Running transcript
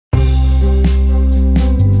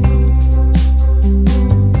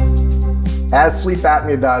As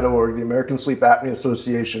sleepapnea.org, the American Sleep Apnea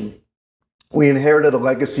Association, we inherited a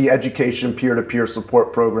legacy education peer-to-peer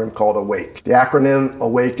support program called AWAKE. The acronym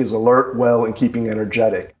AWAKE is Alert, Well, and Keeping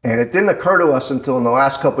Energetic. And it didn't occur to us until in the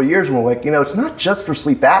last couple of years when we're like, it's not just for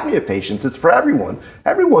sleep apnea patients, it's for everyone.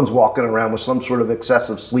 Everyone's walking around with some sort of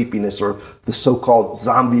excessive sleepiness or the so-called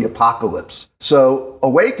zombie apocalypse. So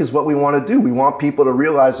AWAKE is what we want to do. We want people to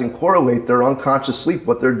realize and correlate their unconscious sleep,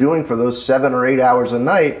 what they're doing for those 7 or 8 hours a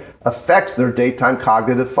night affects their daytime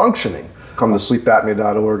cognitive functioning. Come to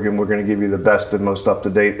sleepapnea.org and we're going to give you the best and most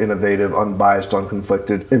up-to-date, innovative, unbiased,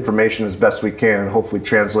 unconflicted information as best we can, and hopefully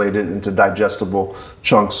translate it into digestible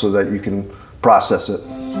chunks so that you can process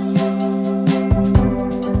it.